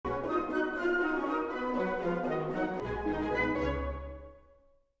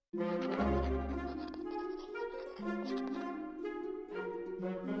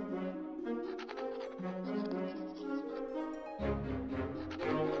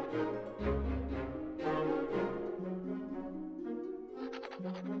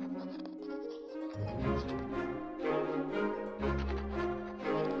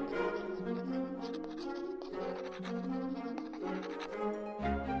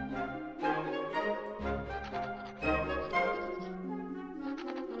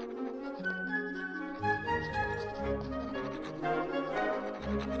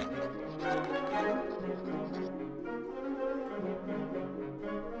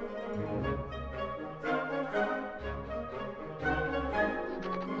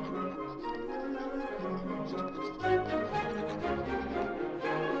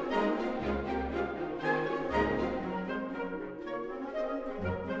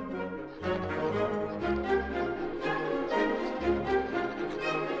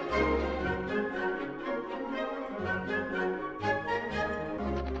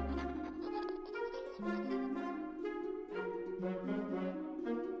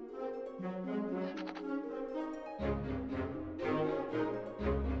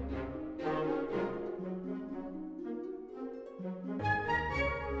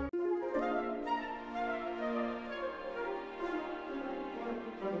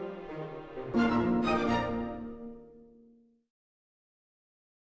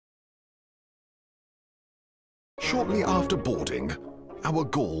Shortly after boarding, our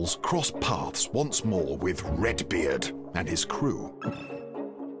Gauls cross paths once more with Redbeard and his crew.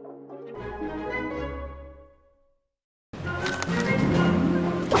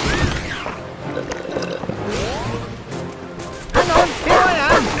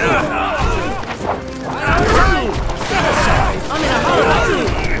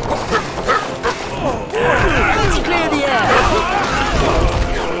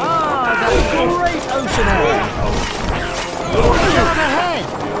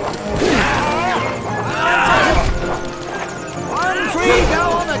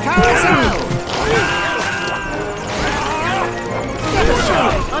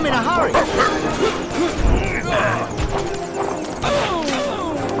 I'm in a hurry.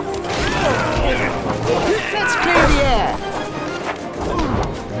 Let's clear the air.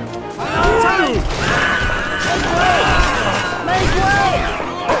 Make way!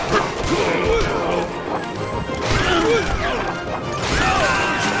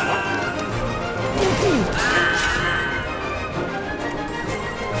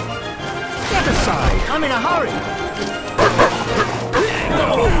 Step aside. I'm in a hurry.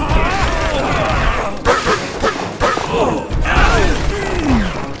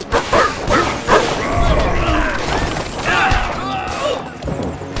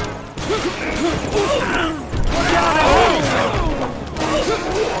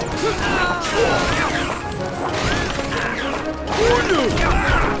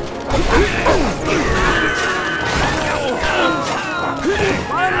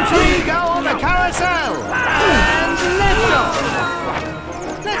 Go on the carousel! And lift off!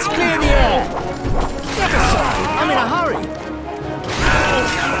 Let's clear the air! Step aside! I'm in a hurry!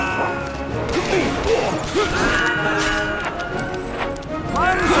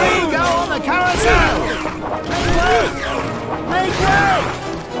 One, three, go on the carousel! Make way! Make way!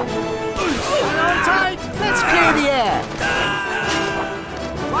 Hang on tight! Let's clear the air!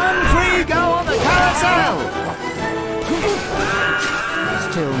 One, three, go on the carousel!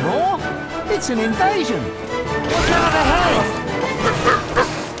 Still more? It's an invasion! Watch out ahead!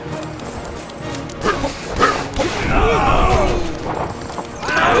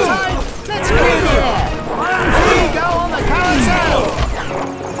 Outside! Let's clear the air! 1, 3, go on the carousel!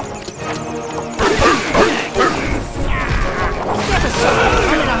 Step aside!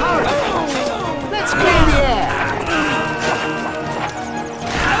 I'm in a hurry! Let's clear the air!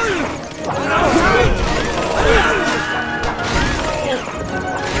 Outside!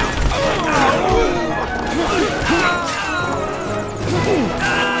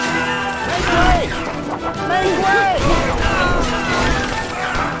 Make way!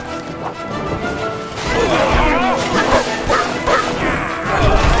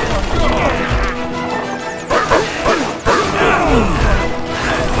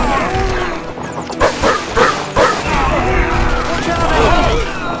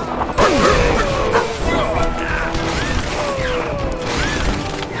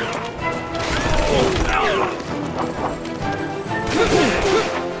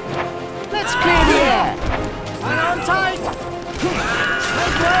 Let's clear the air! Hang on tight!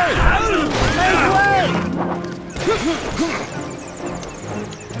 Make way! Make way!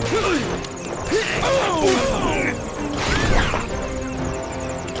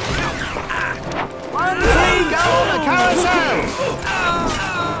 1, 3, go on the carousel!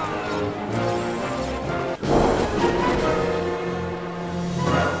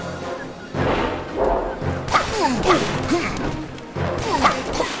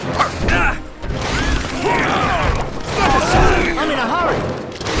 I'm in a hurry!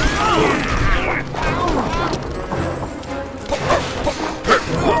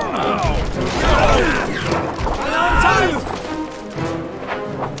 Hang on tight!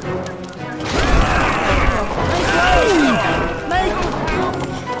 Make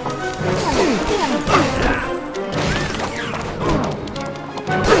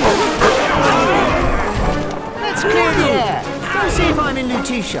Let's clear the air! Go see if I'm in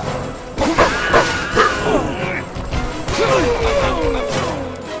Lutetia.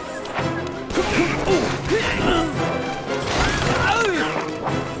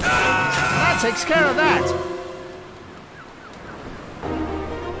 That takes care of that.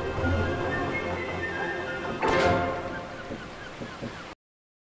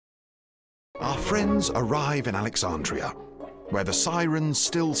 Our friends arrive in Alexandria, where the sirens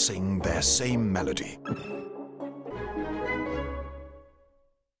still sing their same melody.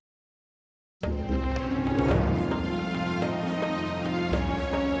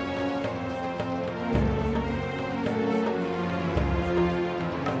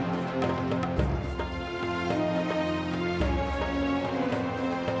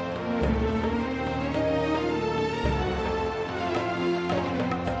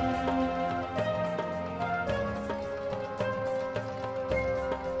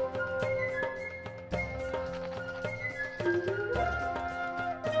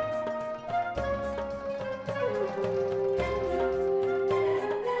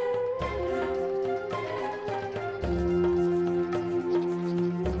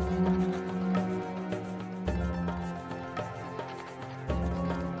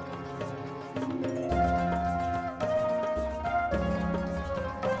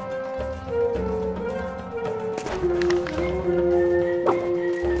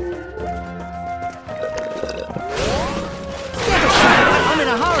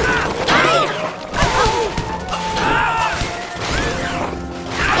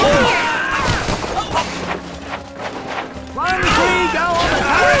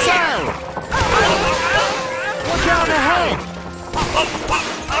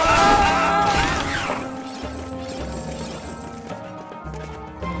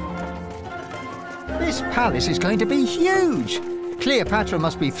 palace is going to be huge. Cleopatra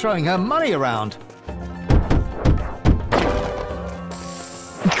must be throwing her money around.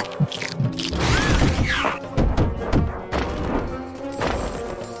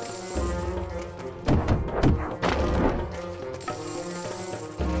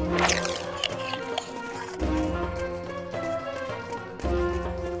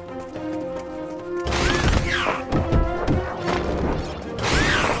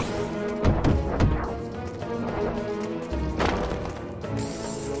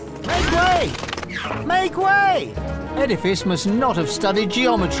 Make way! Edifice must not have studied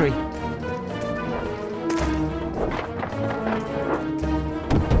geometry. Watch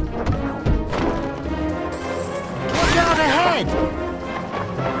out ahead!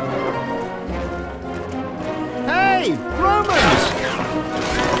 Hey, Romans!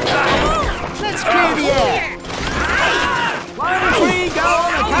 Let's clear the air! 1, 3, go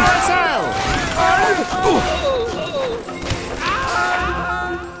on the carousel!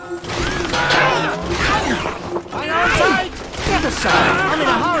 Get aside! I'm in a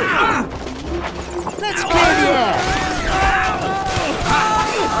hurry! Let's clear the air!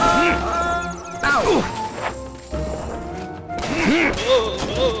 Ow!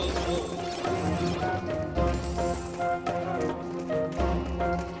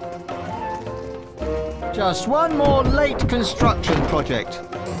 Just one more late construction project.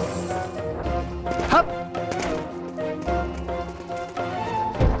 Hup!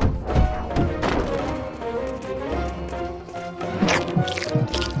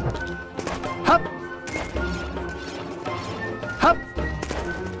 Hup! Hup!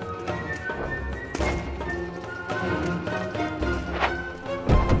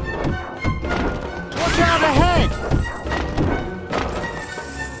 Watch out ahead!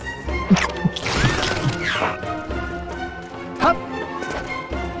 Hup!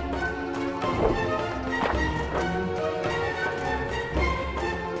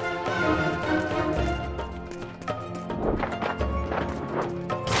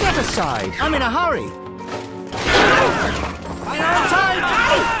 Step aside! I'm in a hurry! Hang on tight!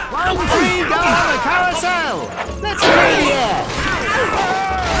 1, 3, go on the carousel! Let's clear the air!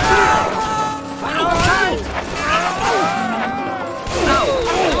 Hang on tight!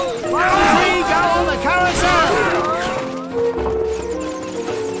 1, 3, go on the carousel!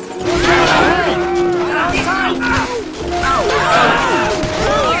 Watch out ahead! Hang on tight!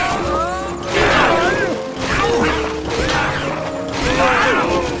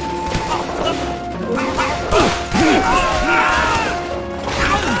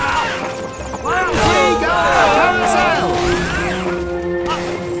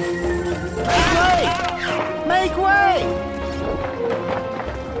 Make way!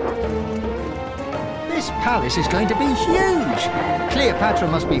 This palace is going to be huge. Cleopatra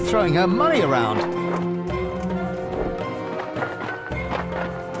must be throwing her money around.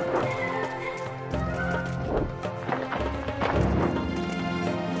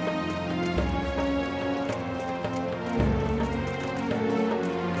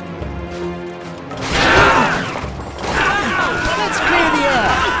 Let's clear the air.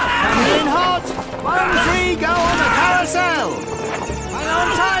 Coming in hot. 1, 3, go on the carousel. Hang on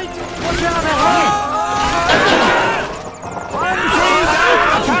tight. Watch out ahead. 1, 3, go on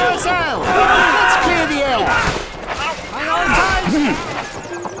the carousel. Let's clear the air. Hang on tight.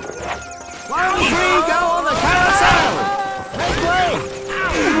 1, 3, go on the carousel. Make way.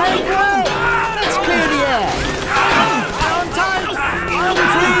 Make way. Let's clear the air. Hang on tight. 1,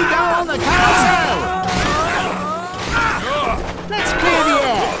 3, go on the carousel. Let's clear the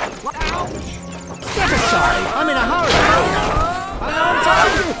air. Step aside. I'm in a hurry. Hang on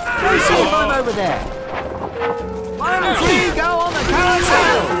tight. Let's see if I'm over there. 1, 3, go on the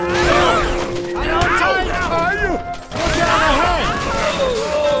carousel. Hang on tight. Watch out ahead.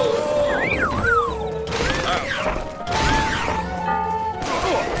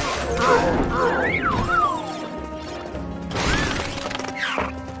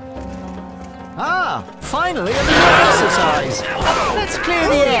 Ah, finally a little exercise. Let's clear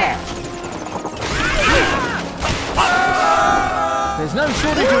the air. There's no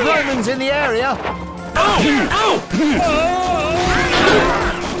shortage of Romans in the area.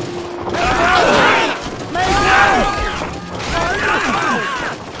 Make way!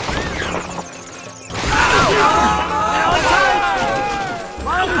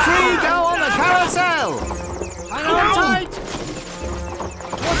 1, 3, go on the carousel. Hang on tight.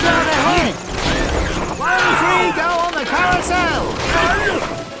 Watch out ahead. 1, 3, go on the carousel.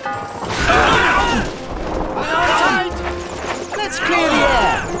 Hang on tight. Let's clear the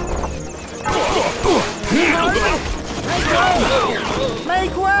air. Make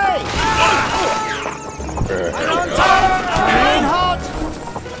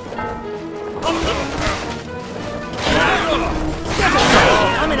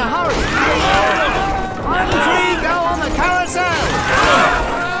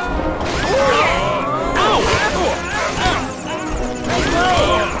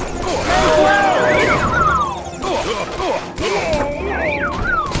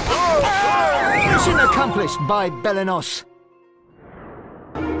accomplished by Belenos.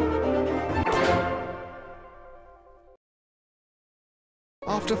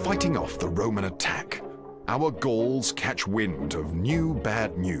 After fighting off the Roman attack, our Gauls catch wind of new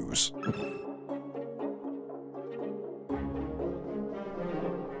bad news.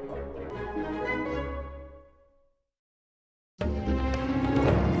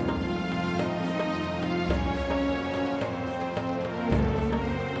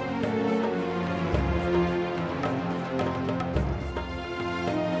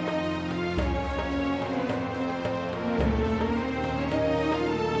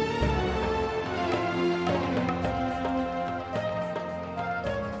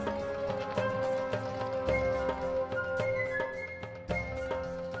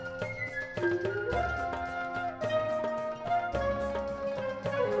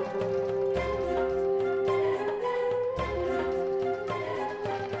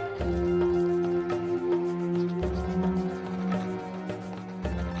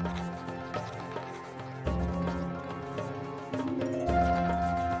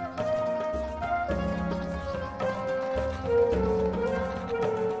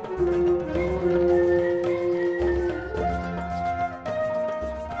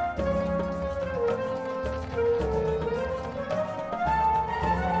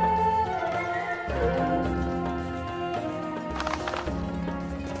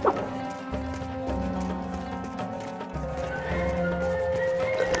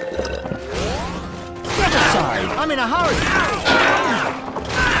 I'm in a hurry!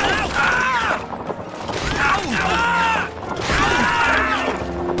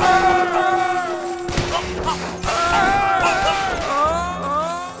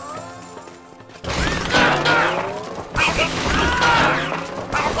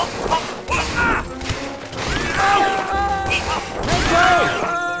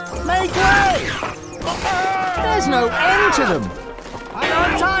 Make way! There's no end to them! Hang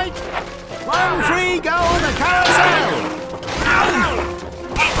on tight! One free go on the carousel!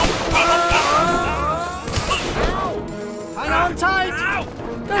 Hang on tight!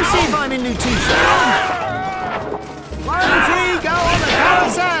 Go see if I'm in new t-shirt! One free go on the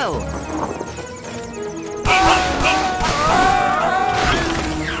carousel!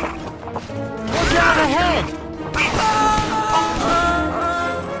 Watch out ahead!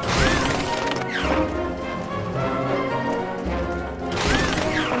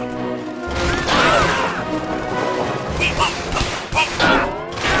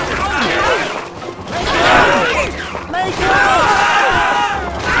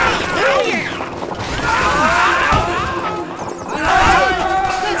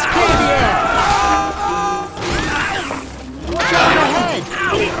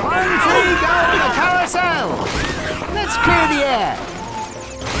 Clear the air!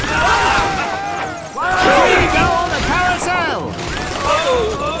 One free go on the carousel!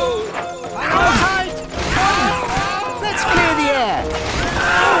 Hang on tight! Let's clear the air!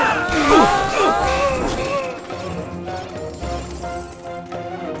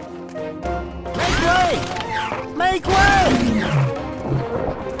 Make way! Make way!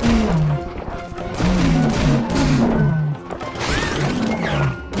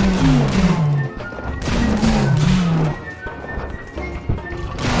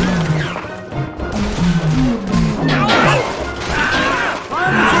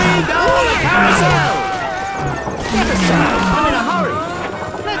 I'm in a hurry.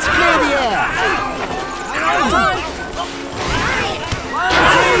 Let's clear the air. Hang on tight. One,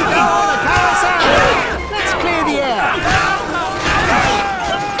 two, go on the carousel. Let's clear the air.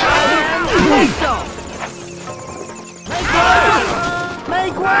 And lift off. Make way.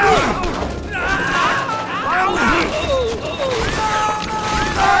 Make way.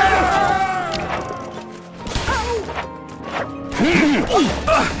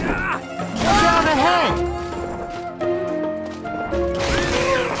 Watch out ahead.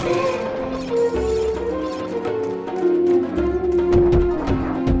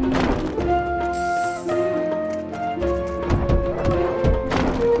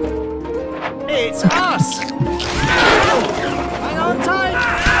 It's us! Hang on tight!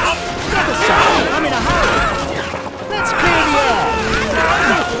 Step aside! I'm in a hurry! Let's clear the air!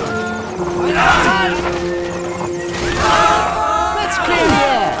 Hang on tight! Let's clear the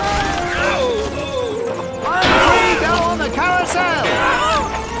air! One free go on the carousel!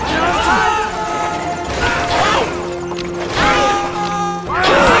 Hang on tight! One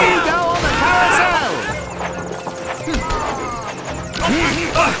free go on the carousel!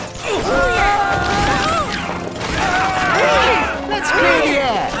 Let's clear the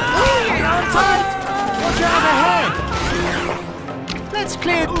air! Hang on tight! Watch out ahead! Let's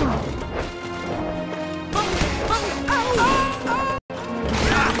clear...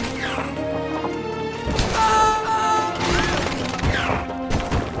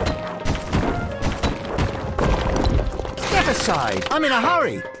 aside, I'm in a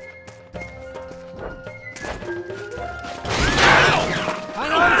hurry.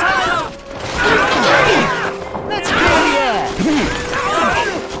 Hang on tight! Let's clear the air!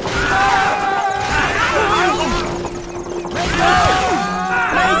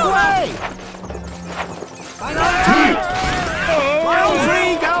 Make way! Hang on tight! 1,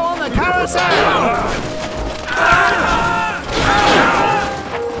 3, go on the carousel!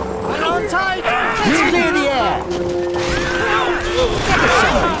 Hang on tight! Let's clear the air! Step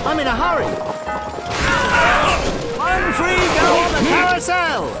aside, I'm in a hurry! 1, 3, go on the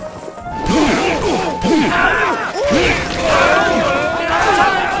carousel! Hang on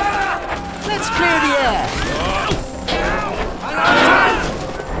tight! Let's clear the air! Hang on tight!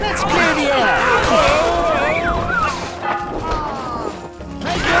 Let's clear the air!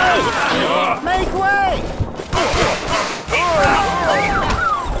 Make way! Make way!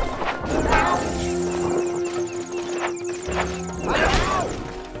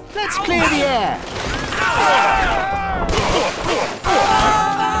 Let's clear the air!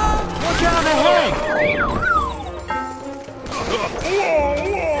 Watch out ahead!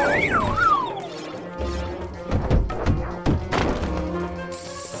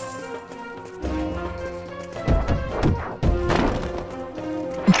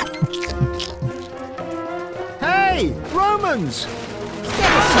 Hey, Romans!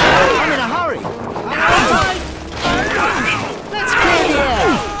 Step aside, I'm in a hurry! Hang on tight! Let's clear the air!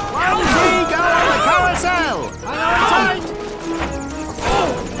 1, 3, go on the carousel! Hang on tight!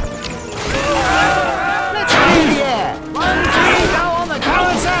 Let's clear the air! 1, 3, go on the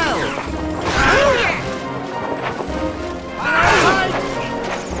carousel! Hang on tight!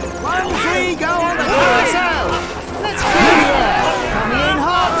 1, 3, go on the carousel! Let's clear the air! Coming in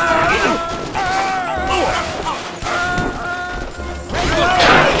hot!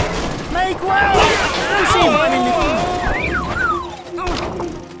 Make way! Let's see if I'm in the...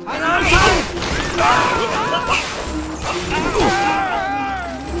 Hang on tight!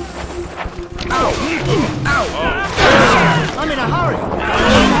 Ow! I'm in a hurry!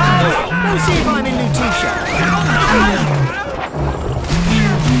 Let's see if I'm in Lutetia!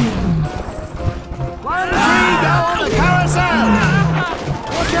 1, 3, go on the carousel!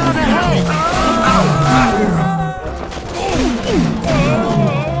 Watch out ahead!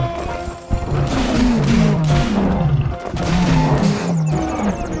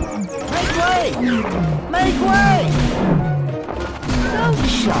 Make way! Don't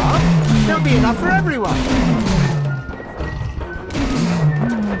shove! There'll be enough for everyone!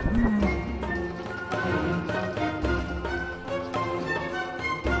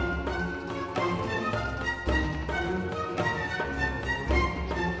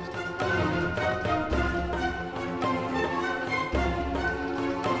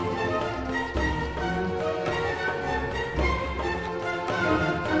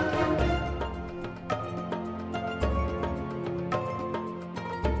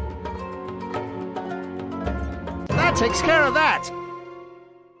 That takes care of that!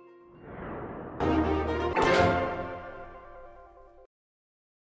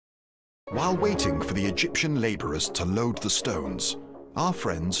 While waiting for the Egyptian labourers to load the stones, our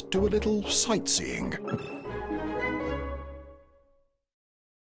friends do a little sightseeing.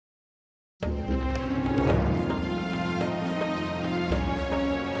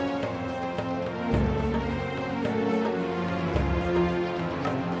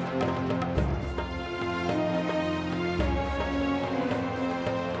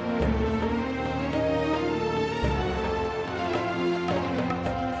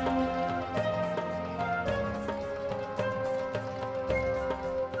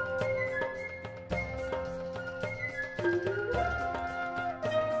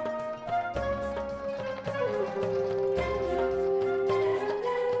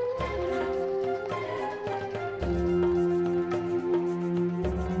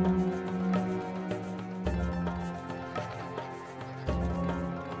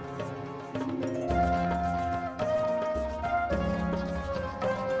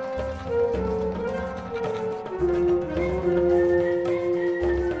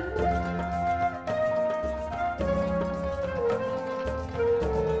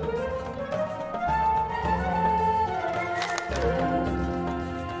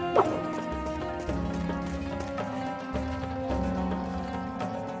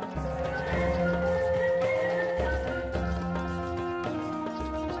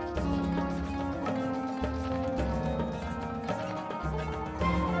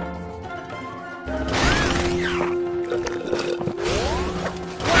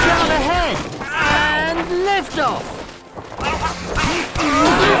 liftoff!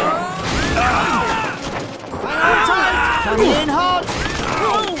 Coming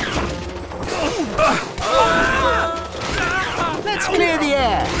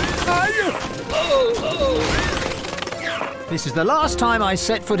This is the last time I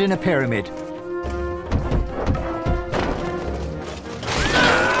set foot in a pyramid.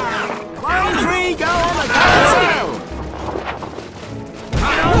 Line 3, go on the carousel!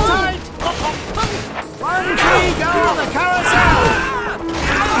 Hang on tight! Line 3, go on the carousel!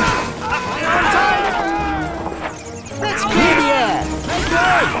 Hang on tight! Let's clear the air! Make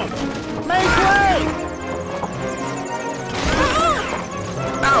way! Make way!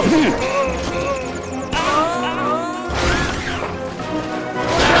 Ow!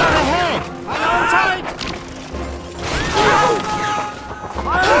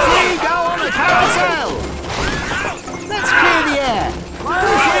 Carousel! Let's clear the air!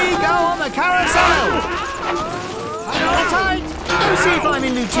 Line 3, go on the carousel! Hang on tight! Let's see if I'm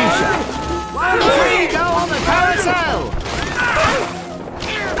in Lutetia. Line 3, go on the carousel!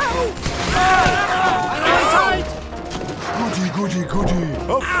 Hang on tight! Goody, goody, goody.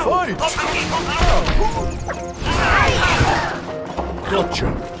 A fight! Gotcha.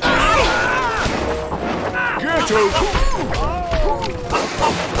 Get over!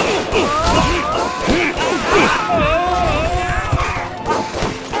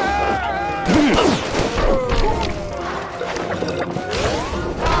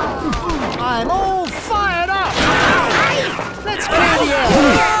 I'm all fired up! Let's clear the air!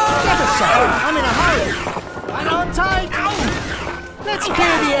 Step aside! I'm in a hurry! Hang on tight! Let's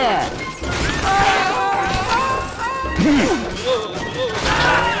clear the air!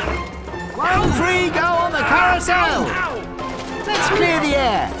 Line 3, go on the carousel! Let's clear the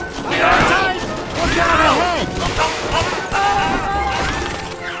air! Hang on tight! Watch out ahead!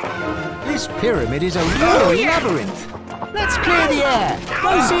 This pyramid is a real labyrinth! Let's clear the air!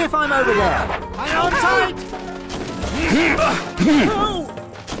 Go see if I'm over there! Hang on tight!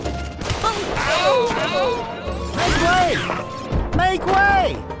 Make way! Make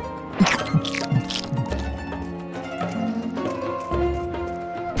way!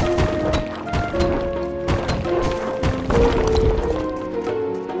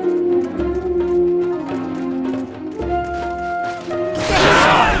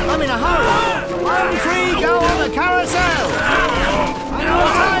 I'm in a hurry! Line 3, go on the carousel! Hang on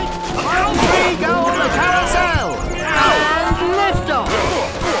tight! Line 3, go on the carousel! And lift off!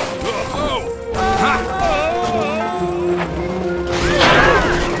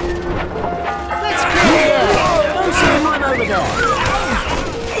 Let's clear the air! Go see if I'm over there!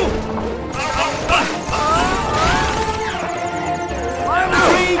 Line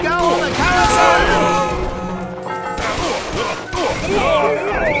 3, go on the carousel!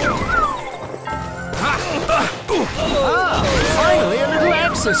 Finally a little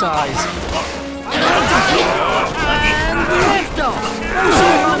exercise. And lift off. Go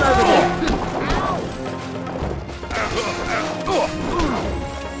see if I'm over there.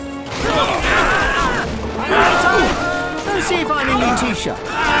 Go see if I'm in Lutetia.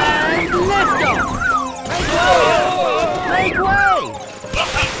 And lift off. Make way.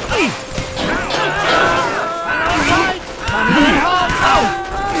 Coming in hot.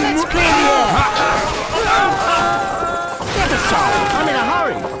 Let's clear the air. Step aside. I'm in a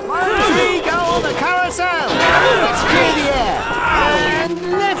hurry. Line 3, go on the carousel. Let's clear the air. And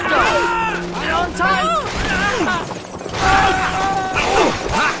lift off. Hang on tight.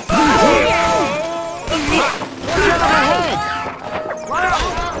 Watch out ahead.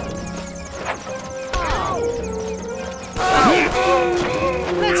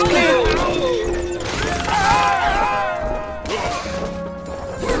 Let's clear.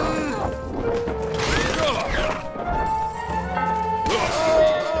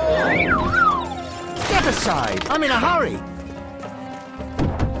 Step aside. I'm in a hurry.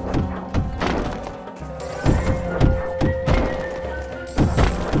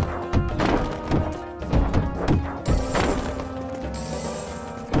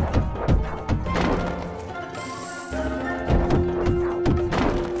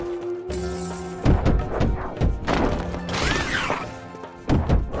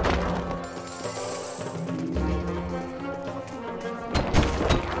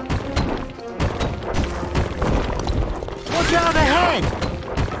 Watch out ahead!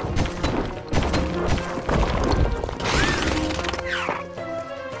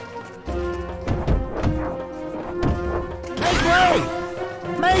 Make way!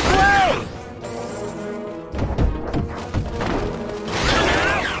 Make way!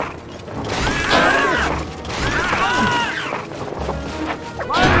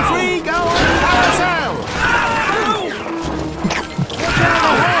 Line 3, go on the carousel! Watch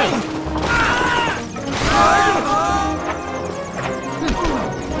out ahead!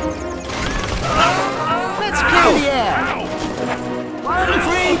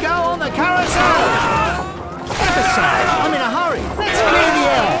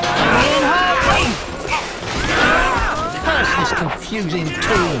 confusing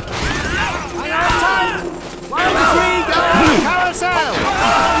tool. Hang on tight! 1, 3, go on the carousel!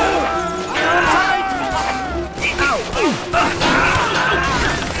 Hang on tight!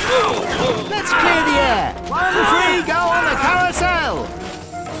 Let's clear the air! 1, 3, go on the carousel!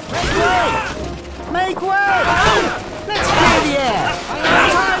 Make way! Make way! Let's clear the air! Hang on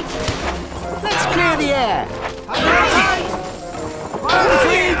tight! Let's clear the air! Hang on tight! 1,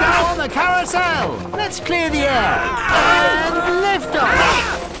 3, go on the carousel! Let's clear the air! And lift off!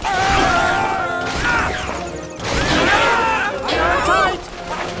 Hang on tight!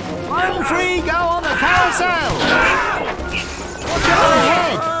 1, 3, go on the carousel! Watch out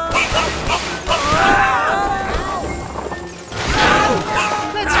ahead!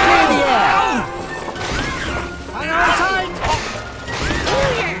 Let's clear the air! Hang on tight!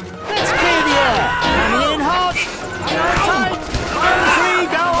 Let's clear the air! Coming in hot! Hang on tight! 1, 3,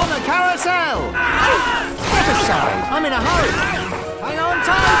 go on the carousel! Step aside, I'm in a hurry! Hang on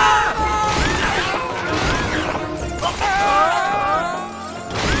tight!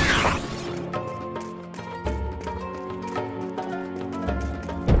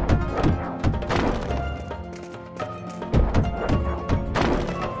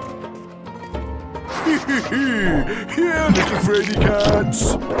 Here, little fraidy cats!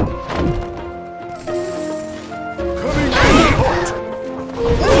 Coming in hot!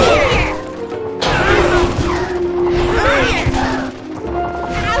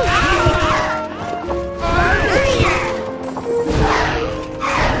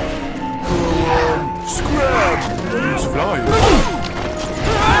 Scrap! He's flying!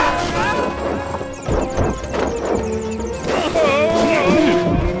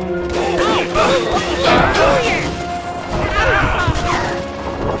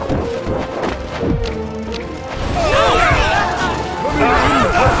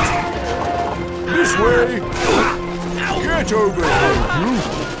 This way! Get over here, you!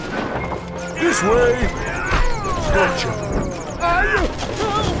 This way! Gotcha!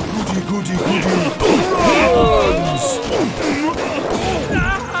 Goody, goody, goody! Runs!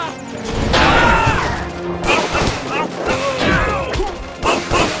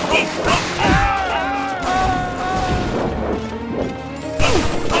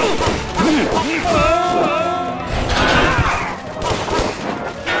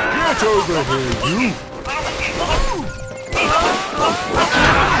 Get over here, you!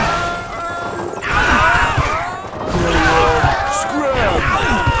 Scrap!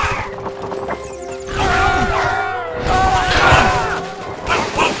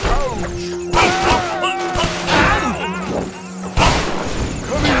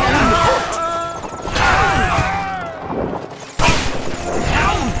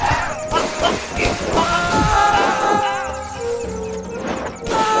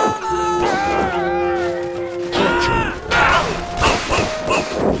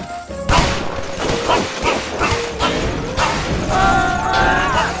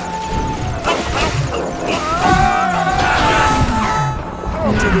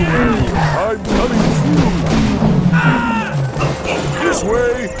 I'm coming through! This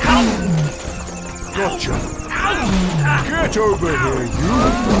way! Gotcha! Get over here, you!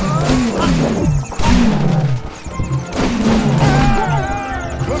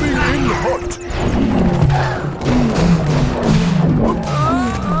 Coming in hot!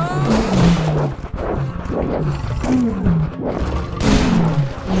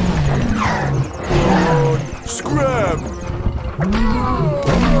 Scram!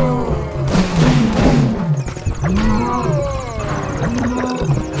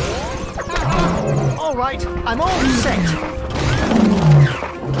 All right, I'm all set.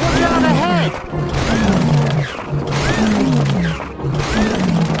 Watch out ahead!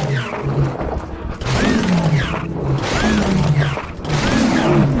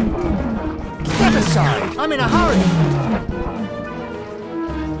 Step aside, I'm in a hurry.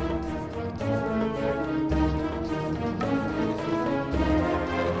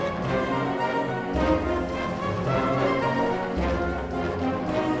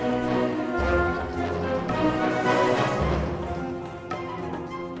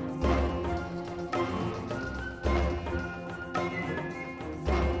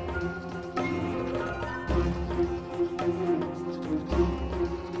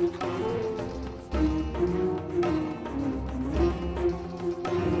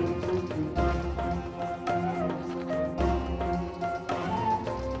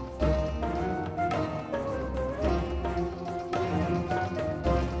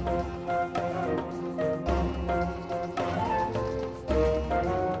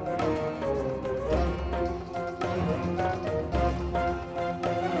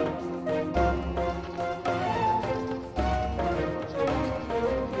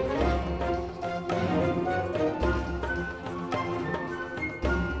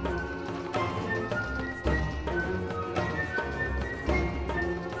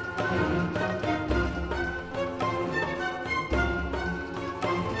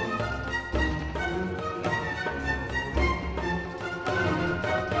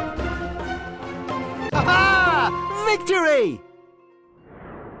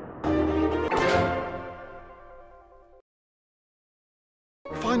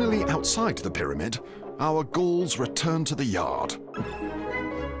 Outside the pyramid, our Gauls return to the yard.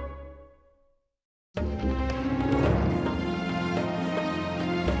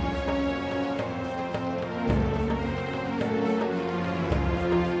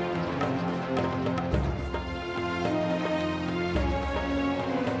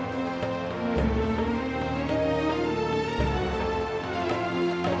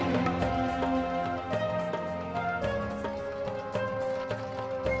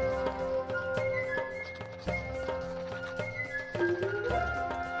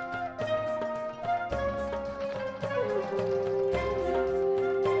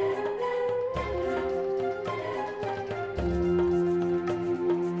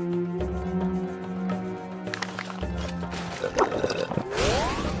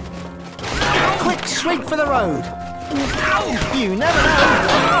 Quick, straight for the road. You never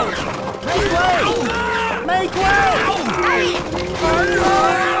know. Make way! Make way!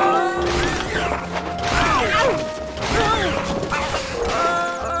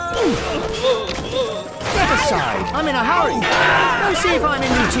 Step aside. I'm in a hurry. Go see if I'm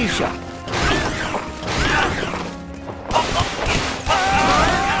in your t-shirt.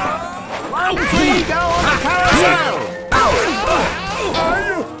 One, three, go on the carousel.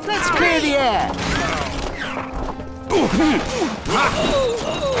 Let's clear the air.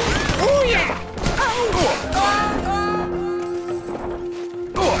 Oh yeah!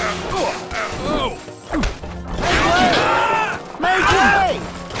 Make way!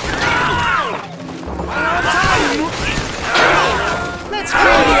 Let's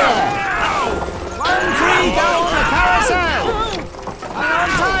clear the air. 1, 3, go on the carousel. Hang on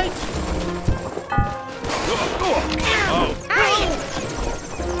tight.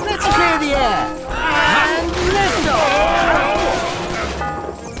 Let's clear the air. And lift off.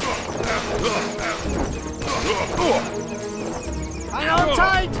 Hang on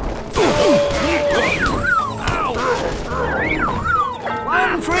tight.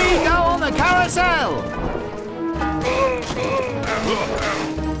 1, 3, go on the carousel.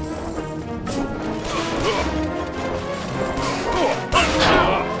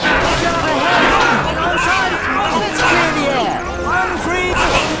 Let's clear the air. 1, 3.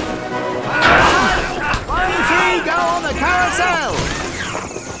 1, 3, go on the carousel.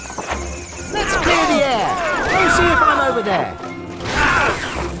 Let's clear the air. Go see if I'm over there.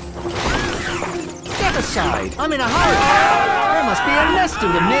 Step aside. I'm in a hurry. There must be a nest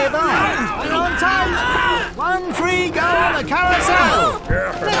of them nearby. Hang on tight. 1, 3, go on the carousel.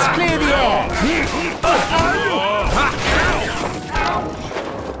 Let's clear the air.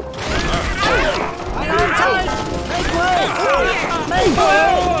 Hang on tight. Make way. Make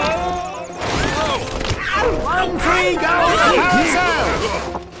way. 1, 3, go on the carousel.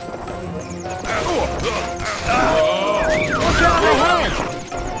 Watch out ahead.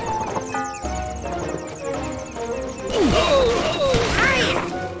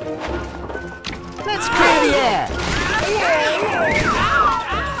 Let's clear the air.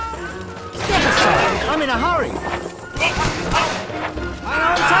 Step aside. I'm in a hurry. Hang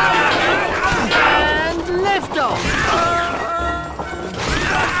on tight. And lift off.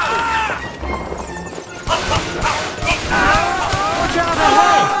 Watch out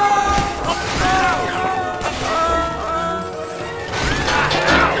ahead.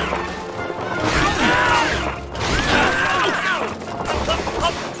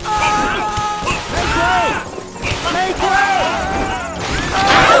 Make way!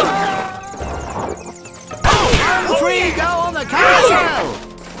 1, 3, go on the carousel!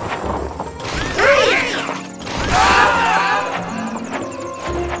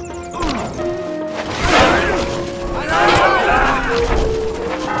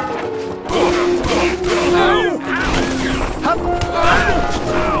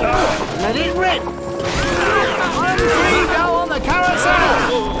 Let it rip! 1, 3, go on the carousel!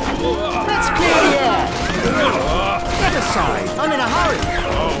 Let's clear the air! Step aside! I'm in a hurry!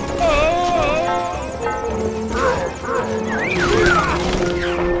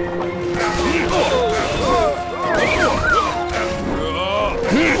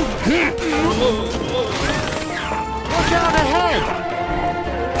 Watch out ahead!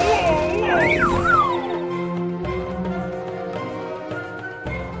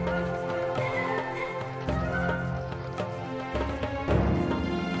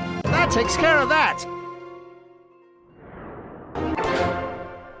 That takes care of that!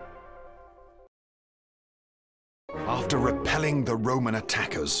 After repelling the Roman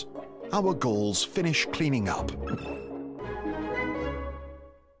attackers, our Gauls finish cleaning up.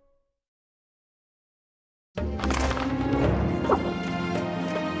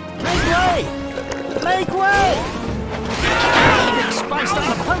 Make way! Make way! spiced up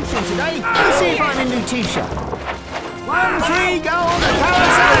the potion today. Let's see if I'm in new t-shirt. 1, 3, go on the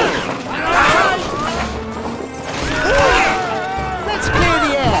carousel. Hang on tight. Let's clear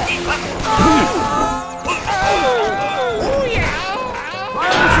the air.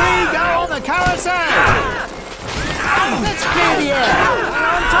 1, 3, go on the carousel. Let's clear the air. Hang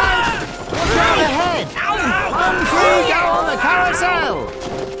on tight. Look out ahead. 1, 3, go on the carousel.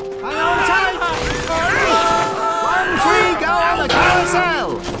 Hang on tight. 1, 3, go on the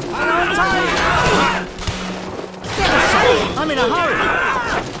carousel. Hang on tight. Get aside. I'm in a hurry.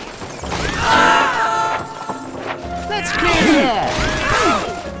 Let's clear the air.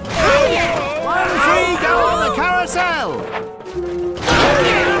 1, 3, go on the carousel.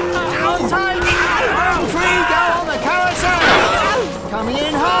 Hang on tight. 1, 3, go on the carousel. Coming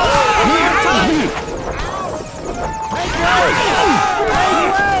in hard. Hang on tight. Make way.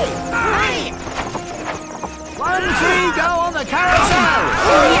 Make way. 1, 3, go on the carousel.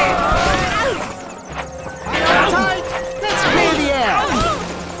 Hang on tight. Let's clear the air.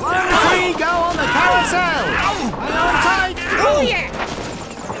 1, 3, go on the carousel. Hang on tight.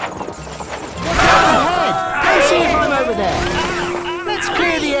 Look out ahead. Go see if I'm over there. Let's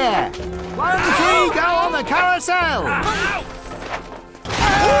clear the air. 1, 3, go on the carousel.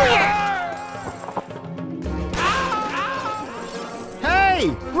 Hey,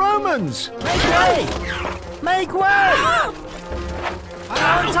 Romans! Make way! Make way! Hang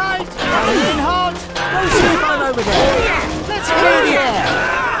on tight! Coming in hot! Go see if I'm over there! Let's clear the air!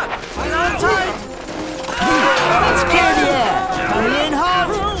 Hang on tight! Let's clear the air! Coming in hot!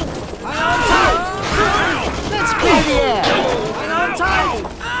 Hang on tight! Let's clear the air! Hang on tight!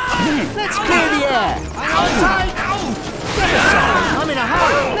 Let's clear the air! Hang on tight! Get aside! I'm in a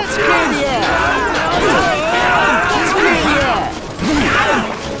hurry! Let's clear the air! Hang on tight! Let's clear the air!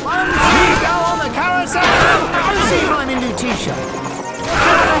 1, 3, go on the carousel! Let's see if I'm in new t-shirt. Look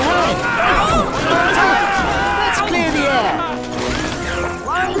out ahead! Hang on tight! Let's clear the air!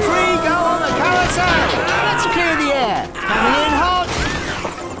 1, 3, go on the carousel! Let's clear the air! Coming in hot!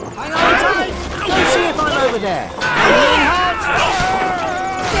 Hang on tight! Go see if I'm over there! Coming in hot!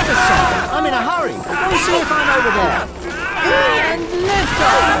 Get aside! I'm in a hurry! Go see if I'm over there! And lift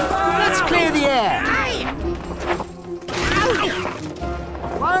off! Let's clear the air!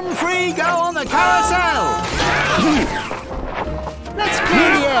 1, 3, go on the carousel! Let's clear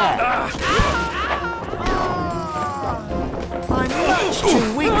the air! I'm much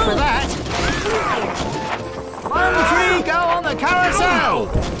too weak for that! 1, 3, go on the carousel!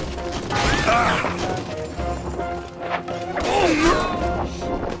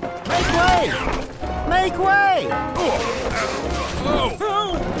 Make way! Make way!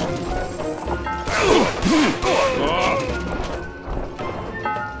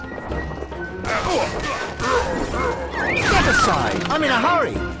 Step aside! I'm in a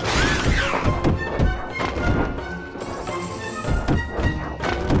hurry!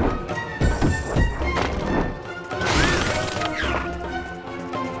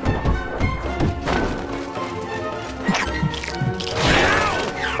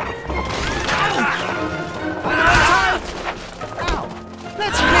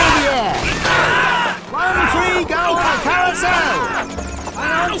 Let's clear the air! 1, 3, go on the carousel!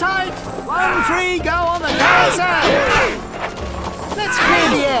 Hang on tight! 1, 3, go on the carousel! Let's clear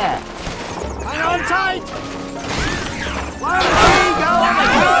the air! Hang on tight! 1, 3, go on the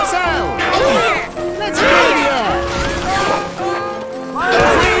carousel! Let's clear the air! 1,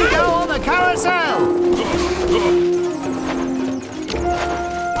 3, go on the carousel!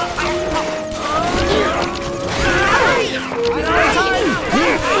 Hang on tight!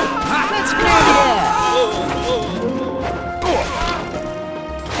 Let's clear the air!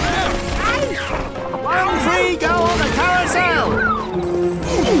 1, 3, go on the carousel!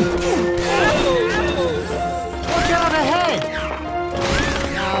 Watch out ahead!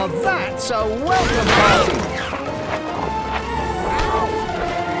 Now that's a welcome party!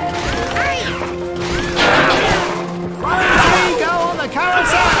 1, 3, go on the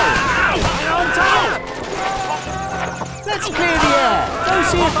carousel! Hang on tight! Let's clear the air! Go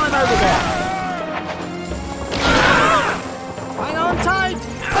see if I'm over there! Hang on tight!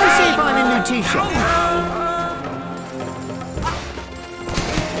 Go see if I'm in new t-shirt!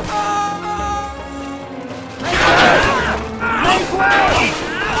 Make way!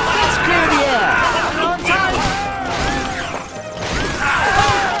 Let's clear the air! Hang on tight!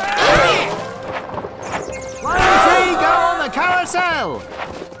 1, 3, go on the carousel!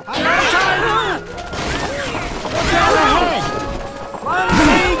 Hang on tight! Look out ahead! 1,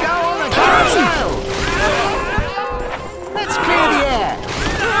 3, go on the carousel! Let's clear the air!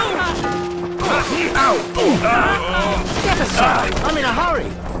 Step aside! aside, I'm in a hurry.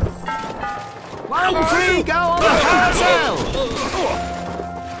 1, 3, go on the carousel!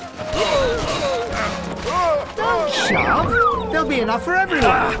 Don't shove, there'll be enough for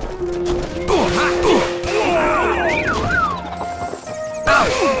everyone.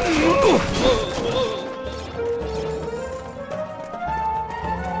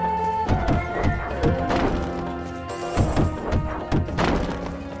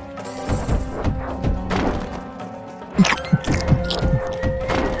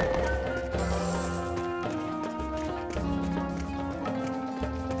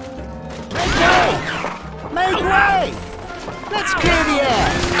 Make way! Let's clear the air!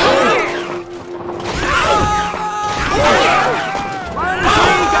 1,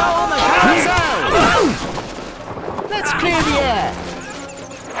 3, go on the carousel! Let's clear the air!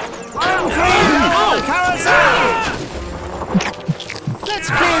 1, 3, go on the carousel! Let's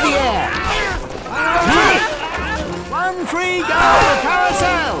clear the air! 1, 3, go on the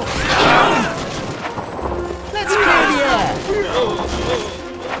carousel! Let's clear the air!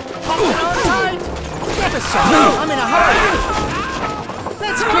 Hold on tight! Step aside! I'm in a hurry!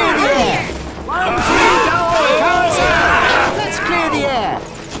 Let's clear the air! 1, 3, go on the carousel! Let's clear the air! 1,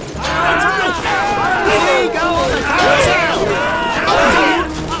 3, go on the carousel!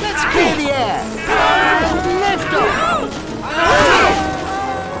 Let's clear the air! Lift off!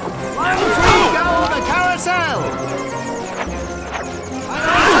 1, 3, go on the carousel!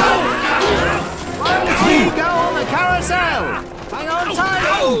 1, 3, go on the carousel! Hang on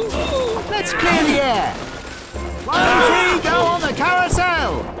tight! Let's clear the air! 1, 3, go on the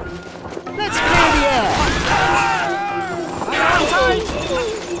carousel! Let's clear the air! Hang on tight!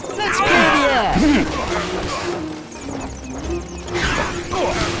 Let's clear the air!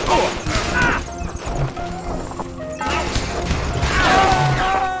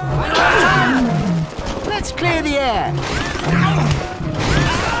 Hang on tight! Let's clear the air!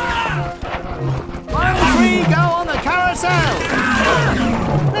 1, 3, go on the carousel!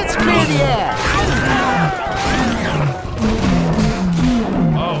 Let's clear the air!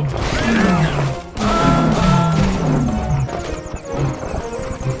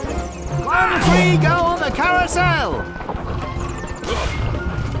 1, 3, go on the carousel!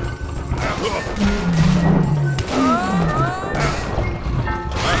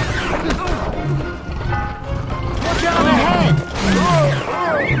 Watch out ahead!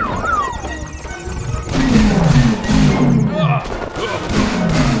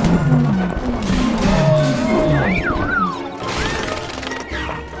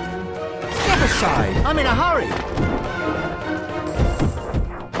 Step aside, I'm in a hurry!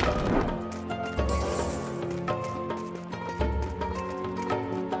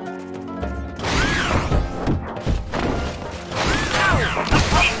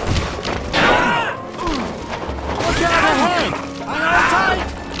 Watch out ahead! Hang on tight!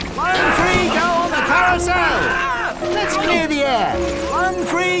 1, 3, go on the carousel! Let's clear the air! 1,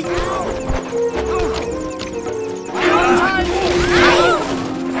 3... Hang on tight!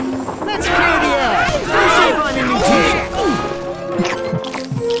 Let's clear the air! Let's see if I'm in the t-shirt!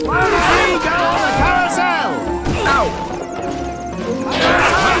 1, 3, go on the carousel! Hang on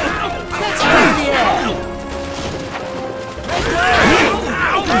tight! Let's clear the air! Make way!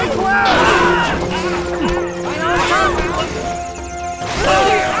 Make way! Hang on tight!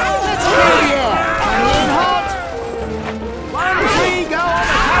 Let's clear the air! I'm in hot! 1, 3, go on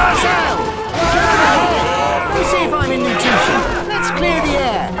the carousel! Let's see if I'm in the t-shirt! Let's clear the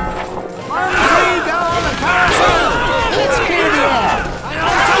air! 1, 3, go on the carousel! Let's clear the air! Hang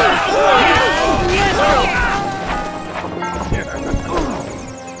on tight! Let's go!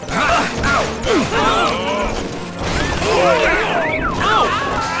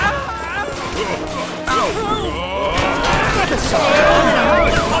 Step aside! I'm in a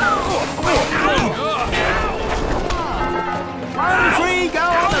hurry! 1, 3, go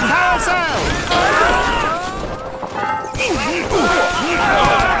on the carousel!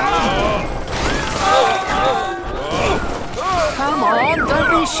 Come on, don't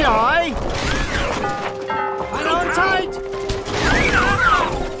be shy! Hang on tight!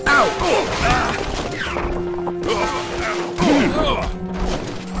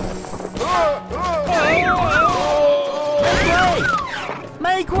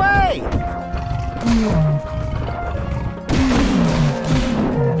 Make way! Make way!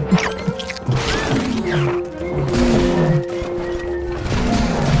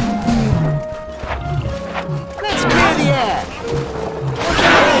 Let's clear the air! Watch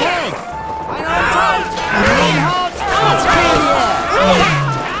out ahead! Hang on tight! Lean hard! Let's clear the air!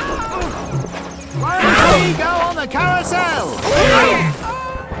 1, 3, go on the carousel!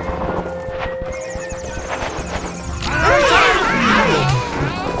 Hang on tight!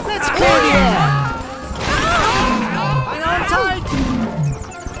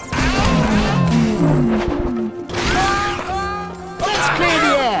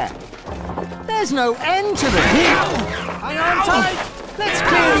 There's no end to this. Hang on tight. Let's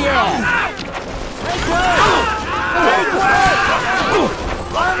clear the air. Make way. Make way.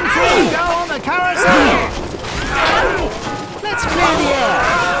 1, 3, go on the carousel. Let's clear the air.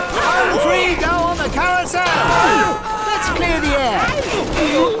 1, 3, go on the carousel. Let's clear the air.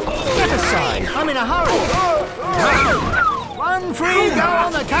 Step aside. I'm in a hurry. 1, 3, go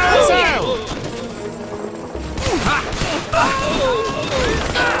on the carousel.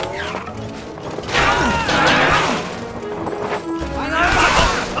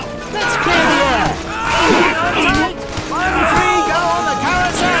 Let's clear the air. 1, 3, go on the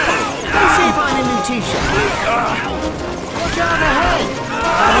carousel. Let's see if I'm a new t-shirt. Watch out ahead.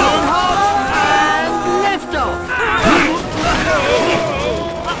 Coming in hot and lift off.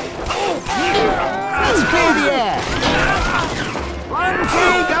 Let's clear the air. 1, 3,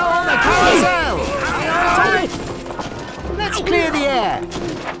 go on the carousel. Tight. Let's clear the air.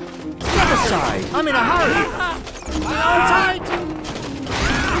 Step aside. I'm in a hurry. Tight.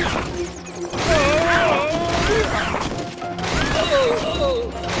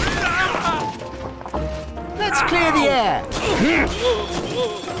 Let's clear the air.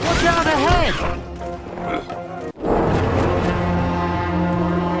 Watch out ahead.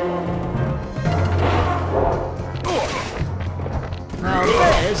 Now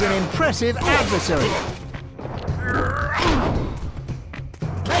there's an impressive adversary.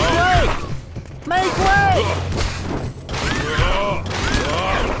 Make way! Make way!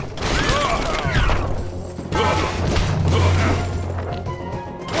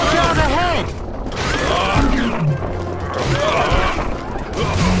 Watch out ahead!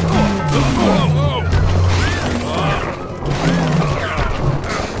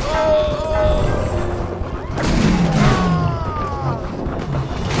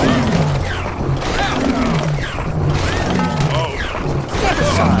 Step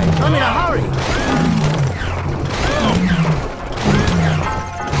aside! I'm in a hurry!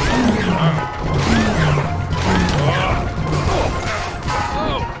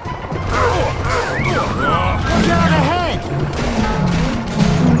 Watch out ahead!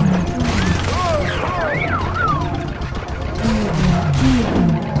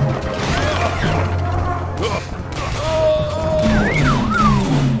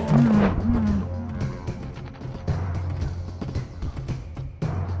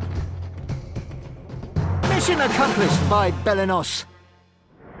 Mission accomplished by Belenos.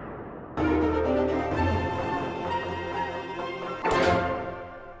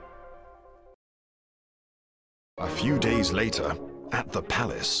 A few days later, at the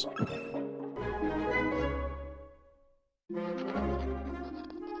palace.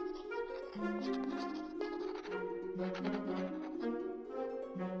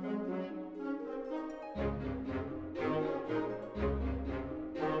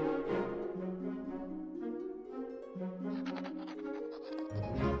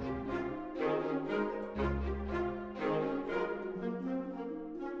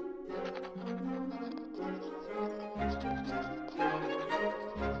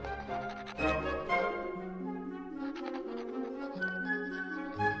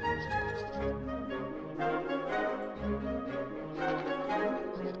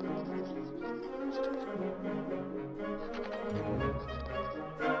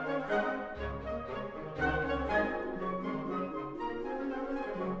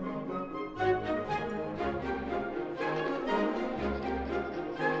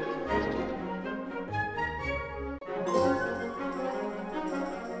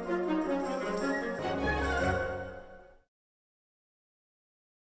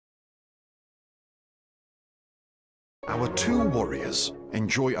 Our two warriors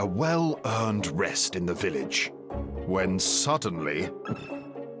enjoy a well-earned rest in the village, when suddenly...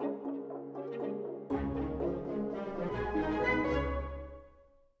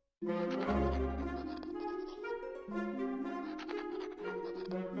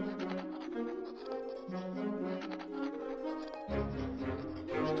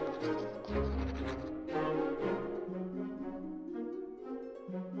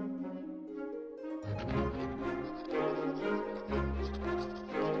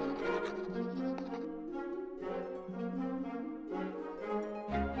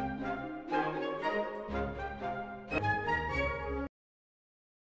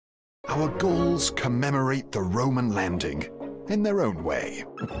 Our Gauls commemorate the Roman landing in their own way.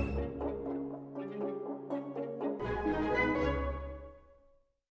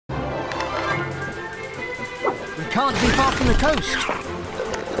 We can't be far from the coast.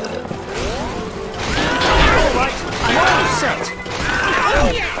 All right, I'm all set.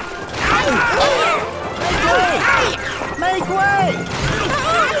 Make way! Make way!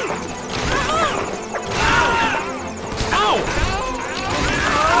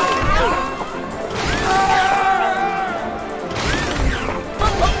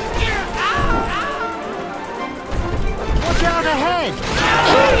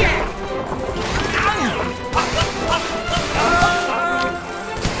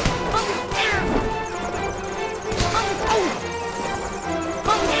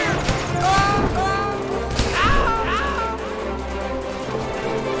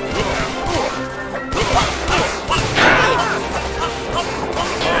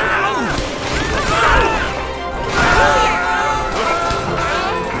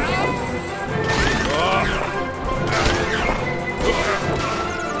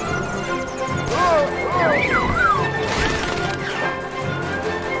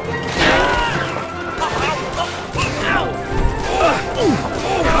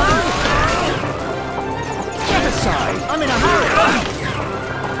 I'm in a hurry!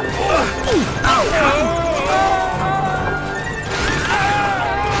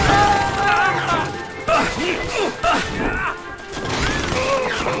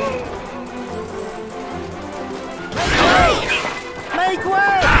 Make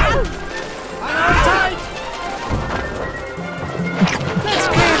way! Hang on tight! Let's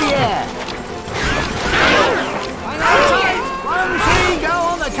clear the air! Hang on tight! 1, 3, go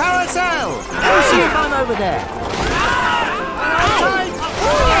on the carousel! Go see if I'm over there! Hang on tight!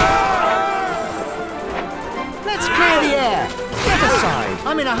 Let's clear the air! Get aside!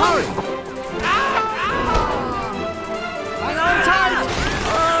 I'm in a hurry! Hang on tight!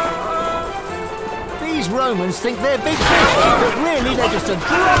 These Romans think they're big fish, but really they're just a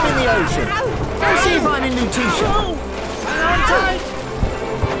drop in the ocean. Go see if I'm in Lutetia. Hang on tight!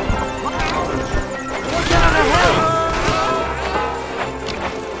 Look out ahead!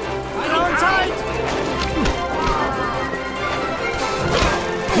 Hang on tight!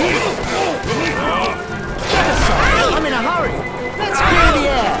 Get aside! I'm in a hurry! Let's clear the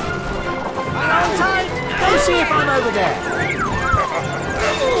air! Hang on tight! Go see if I'm over there!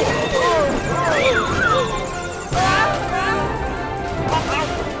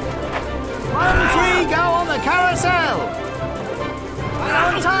 1, 3, go on the carousel!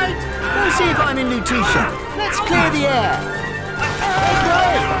 Hang on tight! Go see if I'm in Lutetia. Let's clear the air!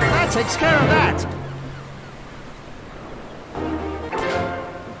 Great! That takes care of that!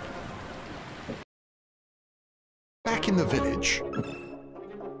 Back in the village,